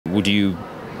Would you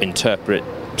interpret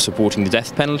supporting the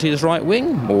death penalty as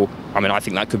right-wing? Or, I mean, I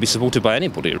think that could be supported by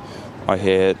anybody. I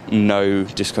hear no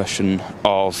discussion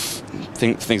of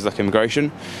things like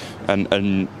immigration,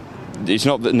 and it's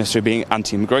not that necessarily being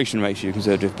anti-immigration makes you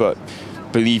conservative, but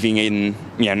believing in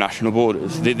national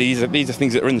borders. These are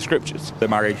things that are in the scriptures. The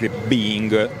marriage being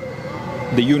the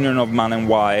union of man and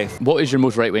wife. What is your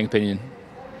most right-wing opinion?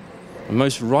 The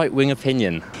most right-wing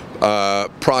opinion?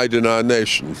 Pride in our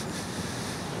nation.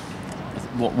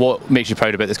 What makes you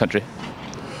proud about this country?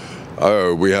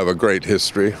 Oh, we have a great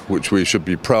history, which we should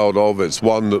be proud of. It's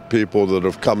one that people that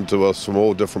have come to us from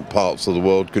all different parts of the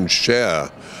world can share,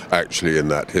 actually, in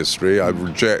that history. I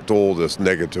reject all this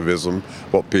negativism,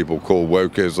 what people call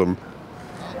wokeism.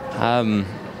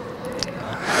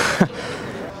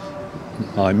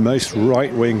 My most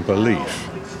right-wing belief?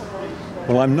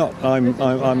 Well, I'm not.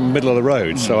 I'm middle of the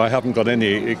road, so I haven't got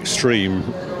any extreme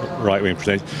right-wing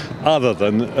pretension, other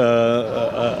than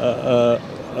a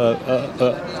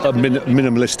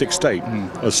minimalistic state,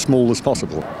 as small as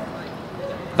possible.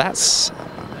 That's...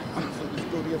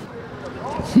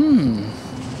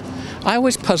 I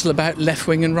always puzzle about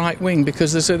left-wing and right-wing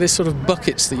because there's this sort of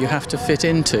buckets that you have to fit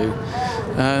into.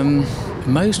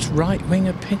 Most right-wing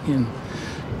opinion.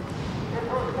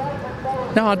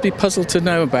 No, I'd be puzzled to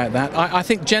know about that. I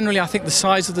think generally, the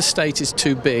size of the state is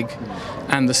too big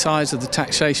and the size of the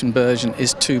taxation burden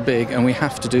is too big, and we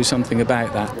have to do something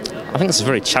about that. I think that's a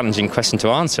very challenging question to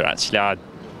answer, actually.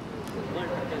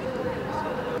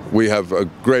 We have a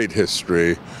great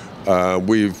history.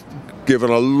 We've given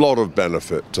a lot of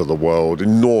benefit to the world,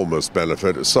 enormous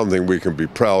benefit. It's something we can be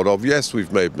proud of. Yes,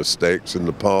 we've made mistakes in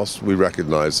the past, we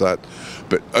recognise that,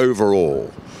 but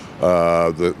overall,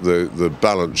 the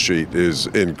balance sheet is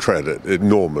in credit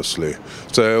enormously.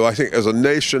 So I think as a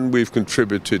nation we've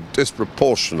contributed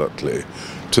disproportionately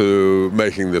to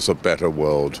making this a better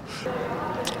world.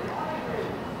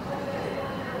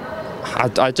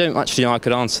 I don't actually know I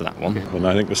could answer that one. And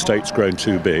I think the state's grown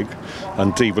too big,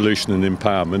 and devolution and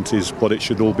empowerment is what it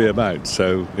should all be about.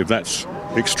 So if that's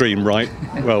extreme right,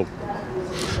 well,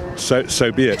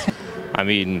 so be it. I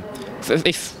mean,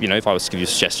 if I was to give you a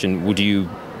suggestion, would you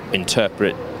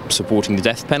interpret supporting the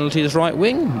death penalty as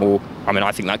right-wing? Or, I mean,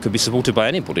 I think that could be supported by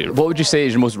anybody. What would you say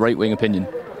is your most right-wing opinion?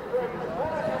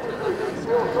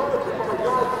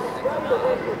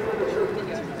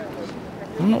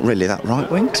 I'm not really that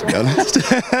right-wing, to be honest.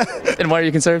 And why are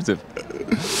you conservative?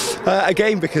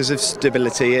 Again, because of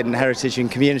stability and heritage and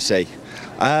community.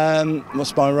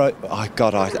 What's my right? Oh,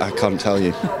 God, I can't tell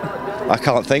you. I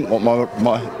can't think what my...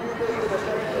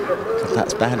 God,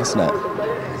 that's bad, isn't it?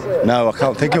 No, I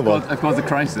can't think of one. I've caused a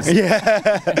crisis.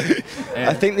 Yeah.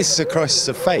 I think this is a crisis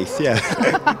of faith, yeah.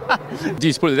 Do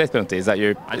you support the death penalty? Is that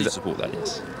your... I do support that,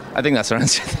 yes. I think that's our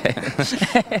answer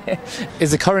there.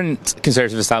 Is the current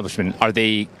Conservative establishment, are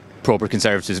they proper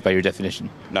Conservatives by your definition?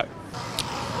 No.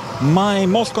 My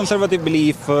most conservative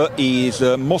belief is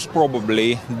most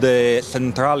probably the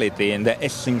centrality and the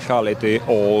essentiality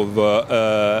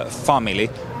of family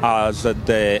as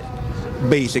the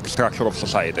basic structure of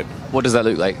society. What does that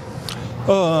look like?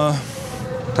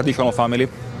 Traditional family,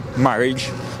 marriage,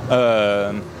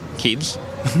 kids,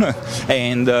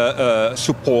 and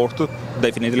support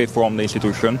definitely from the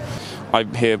institution. I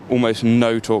hear almost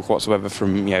no talk whatsoever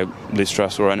from Liz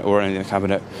Truss or any in the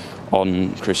cabinet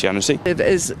on Christianity.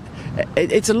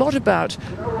 It's a lot about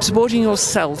supporting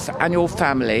yourself and your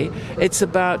family. It's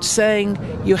about saying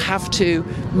you have to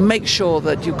make sure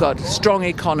that you've got strong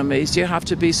economies, you have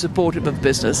to be supportive of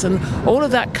business, and all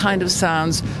of that kind of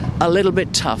sounds a little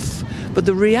bit tough. But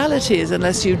the reality is,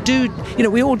 unless you do,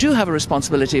 we all do have a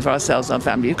responsibility for ourselves and our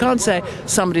family. You can't say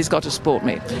somebody's got to support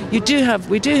me. We do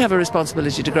have a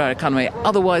responsibility to grow our economy.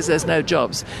 Otherwise, there's no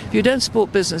jobs. If you don't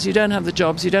support business, you don't have the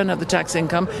jobs, you don't have the tax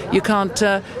income, you can't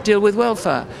deal with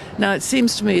welfare. Now, it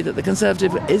seems to me that the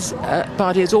Conservative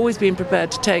Party has always been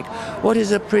prepared to take what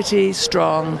is a pretty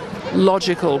strong,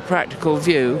 logical, practical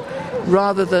view,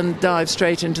 rather than dive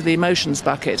straight into the emotions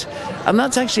bucket. And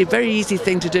that's actually a very easy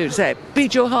thing to do, to say,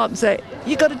 beat your heart and say,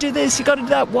 you got to do this, you got to do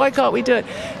that, why can't we do it?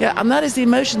 Yeah, and that is the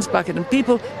emotions bucket, and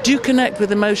people do connect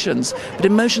with emotions, but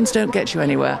emotions don't get you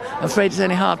anywhere. I'm afraid it's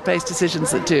only hard-paced decisions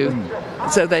that do.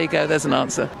 So there you go, there's an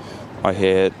answer. I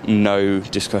hear no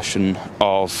discussion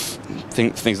of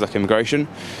things like immigration,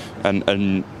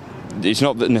 and it's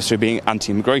not that necessarily being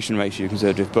anti-immigration makes you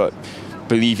conservative, but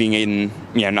believing in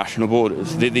national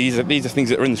borders. These are things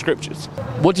that are in the scriptures.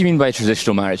 What do you mean by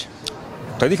traditional marriage?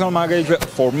 Traditional marriage,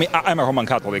 for me, I'm a Roman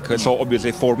Catholic, so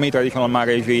obviously for me traditional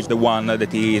marriage is the one that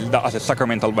has a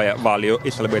sacramental value,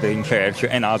 is celebrated in church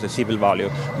and has a civil value.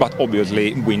 But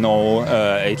obviously we know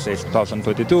it's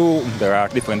 2022, there are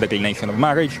different declinations of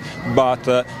marriage,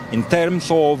 but in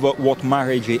terms of what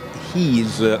marriage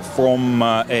is from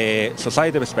a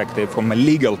society perspective, from a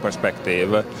legal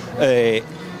perspective,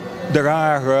 there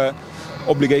are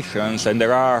obligations and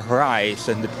there are rights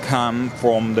that come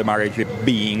from the marriage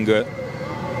being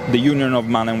the union of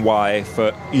man and wife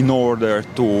in order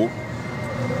to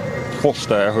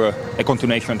foster a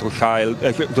continuation through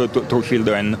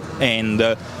children and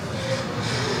an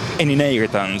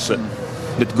inheritance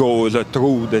that goes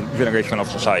through the generation of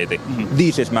society. Mm-hmm.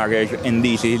 This is marriage, and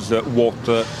this is what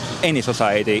any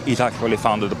society is actually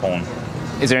founded upon.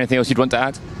 Is there anything else you'd want to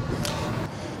add?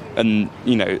 And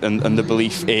and the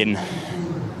belief in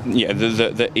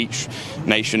that each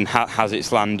nation has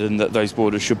its land and that those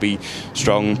borders should be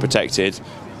strong and protected.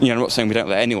 I'm not saying we don't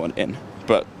let anyone in,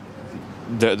 but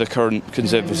the current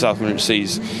Conservative establishment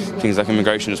sees things like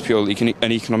immigration as purely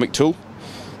an economic tool.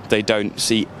 They don't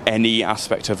see any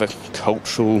aspect of a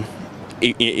cultural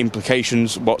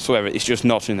implications whatsoever. It's just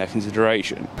not in their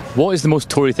consideration. What is the most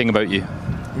Tory thing about you?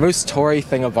 Most Tory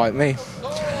thing about me?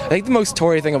 I think the most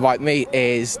Tory thing about me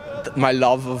is my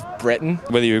love of Britain.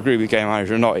 Whether you agree with gay marriage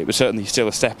or not, it was certainly still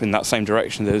a step in that same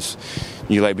direction as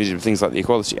New Labour did with things like the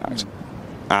Equality Act.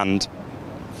 And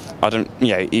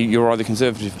you're either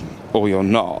Conservative or you're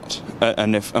not.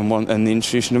 And the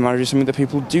institution of marriage is something that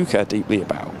people do care deeply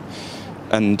about.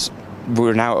 And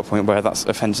we're now at a point where that's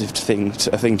offensive thing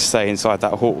to say inside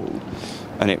that hall,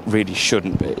 and it really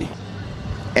shouldn't be.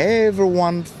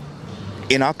 Everyone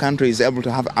in our country is able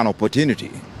to have an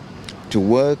opportunity to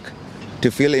work,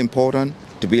 to feel important,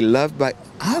 to be loved by.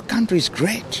 Our country is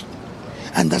great,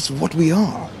 and that's what we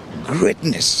are.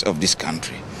 Greatness of this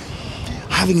country.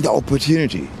 Having the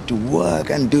opportunity to work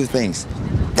and do things,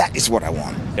 that is what I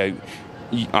want.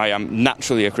 I am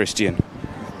naturally a Christian.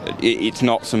 It's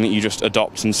not something you just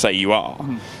adopt and say you are.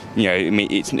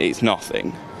 It's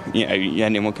nothing.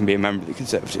 Anyone can be a member of the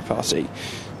Conservative Party.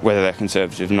 Whether they're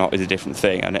Conservative or not is a different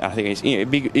thing. And I think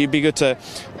it'd be good to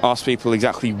ask people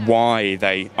exactly why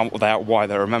they're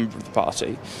a member of the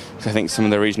party. Because I think some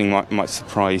of their reasoning might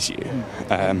surprise you.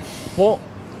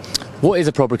 What is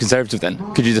a proper Conservative then?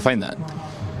 Could you define that?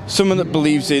 Someone that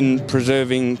believes in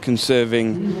preserving,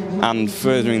 conserving and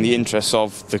furthering the interests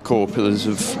of the core pillars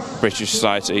of British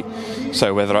society.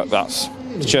 So whether that's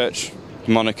the church,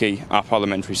 the monarchy, our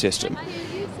parliamentary system,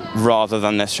 rather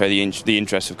than necessarily the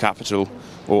interests of capital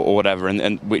or whatever,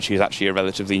 and which is actually a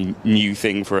relatively new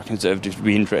thing for a Conservative to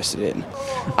be interested in.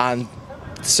 And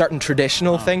certain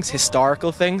traditional things,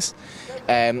 historical things.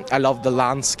 I love the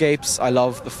landscapes. I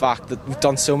love the fact that we've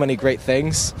done so many great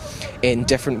things in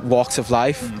different walks of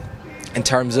life, in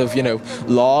terms of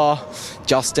law,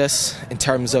 justice, in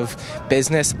terms of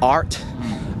business, art,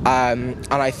 and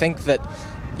I think that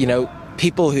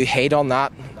people who hate on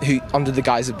that, who under the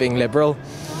guise of being liberal,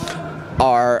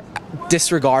 are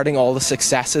disregarding all the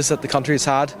successes that the country has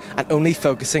had and only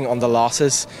focusing on the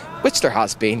losses, which there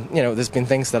has been. There's been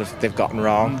things that they've gotten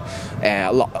wrong.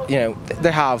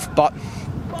 There have, but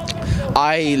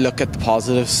I look at the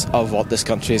positives of what this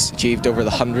country has achieved over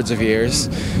the hundreds of years,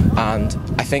 and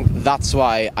I think that's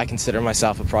why I consider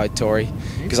myself a proud Tory,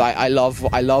 because I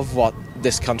love what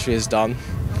this country has done.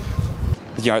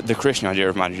 The Christian idea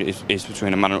of marriage is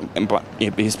between a man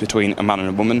and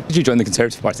a woman. Did you join the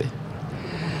Conservative Party?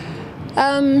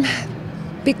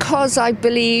 Because I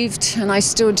believed, and I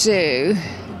still do,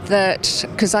 that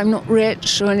because I'm not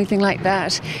rich or anything like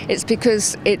that, it's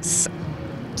because it's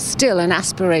still an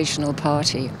aspirational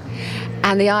party.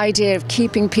 And the idea of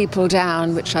keeping people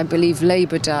down, which I believe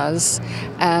Labour does,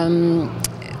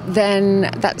 then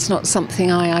that's not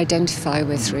something I identify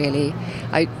with, really.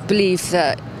 I believe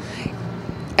that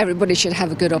everybody should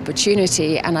have a good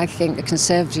opportunity, and I think the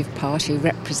Conservative Party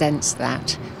represents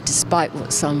that, despite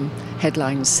what some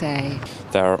headlines say.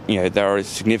 There is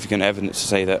significant evidence to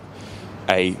say that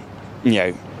a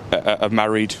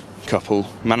married couple,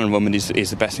 man and woman, is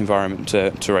the best environment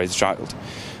to raise a child,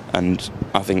 and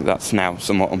I think that's now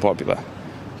somewhat unpopular.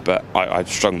 But I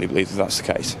strongly believe that that's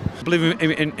the case. I believe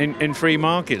in free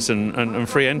markets and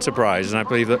free enterprise, and I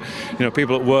believe that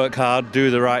people that work hard, do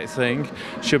the right thing,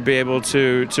 should be able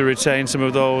to retain some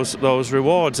of those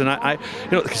rewards. And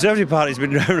the Conservative Party has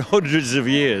been around hundreds of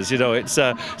years. It's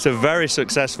a very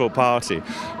successful party,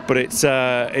 but it's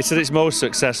at its most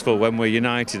successful when we're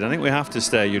united. I think we have to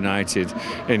stay united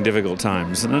in difficult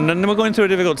times, and we're going through a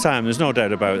difficult time. There's no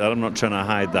doubt about that. I'm not trying to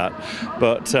hide that,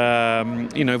 but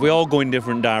if we all go in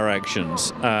different directions,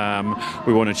 directions,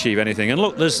 we won't achieve anything. And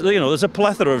look, there's a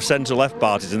plethora of centre-left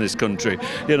parties in this country.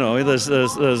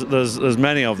 There's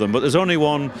many of them, but there's only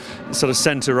one sort of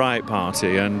centre-right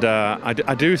party, and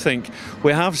I do think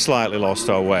we have slightly lost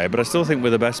our way, but I still think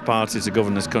we're the best party to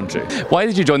govern this country. Why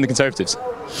did you join the Conservatives?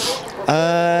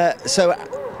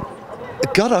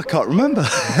 God, I can't remember.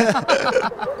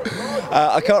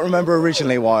 I can't remember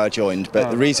originally why I joined, but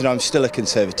the reason I'm still a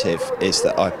Conservative is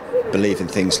that I believe in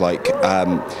things like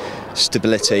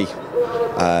stability,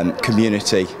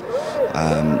 community,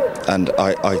 and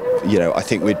I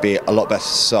think we'd be a lot better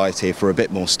society if we're a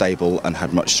bit more stable and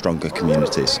had much stronger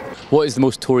communities. What is the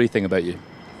most Tory thing about you?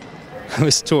 The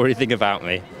most Tory thing about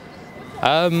me?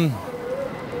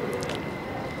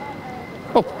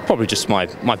 Well, probably just my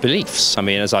beliefs. I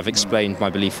mean, as I've explained, my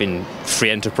belief in free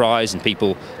enterprise and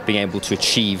people being able to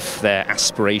achieve their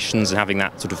aspirations and having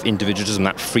that sort of individualism,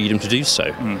 that freedom to do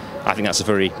so. I think that's a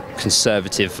very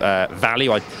conservative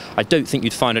value. I don't think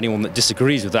you'd find anyone that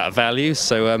disagrees with that value,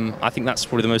 so I think that's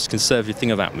probably the most conservative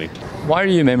thing about me. Why are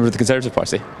you a member of the Conservative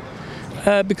Party?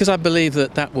 Because I believe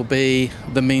that will be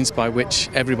the means by which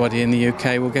everybody in the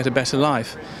UK will get a better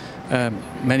life.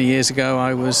 Many years ago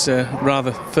I was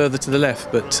rather further to the left,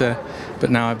 but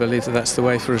now I believe that that's the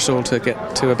way for us all to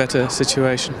get to a better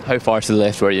situation. How far to the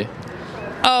left were you?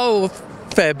 Oh, a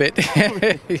fair bit.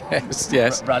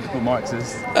 yes. Radical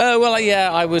Marxist?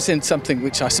 I was in something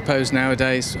which I suppose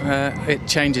nowadays it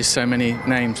changes so many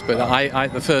names, but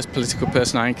the first political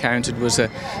person I encountered was a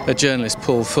journalist,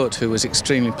 Paul Foote, who was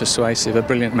extremely persuasive, a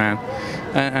brilliant man,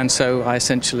 and so I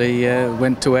essentially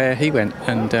went to where he went,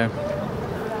 and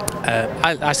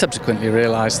I subsequently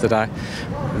realised that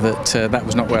that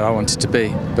was not where I wanted to be,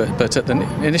 but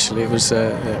initially it was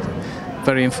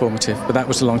very informative, but that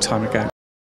was a long time ago.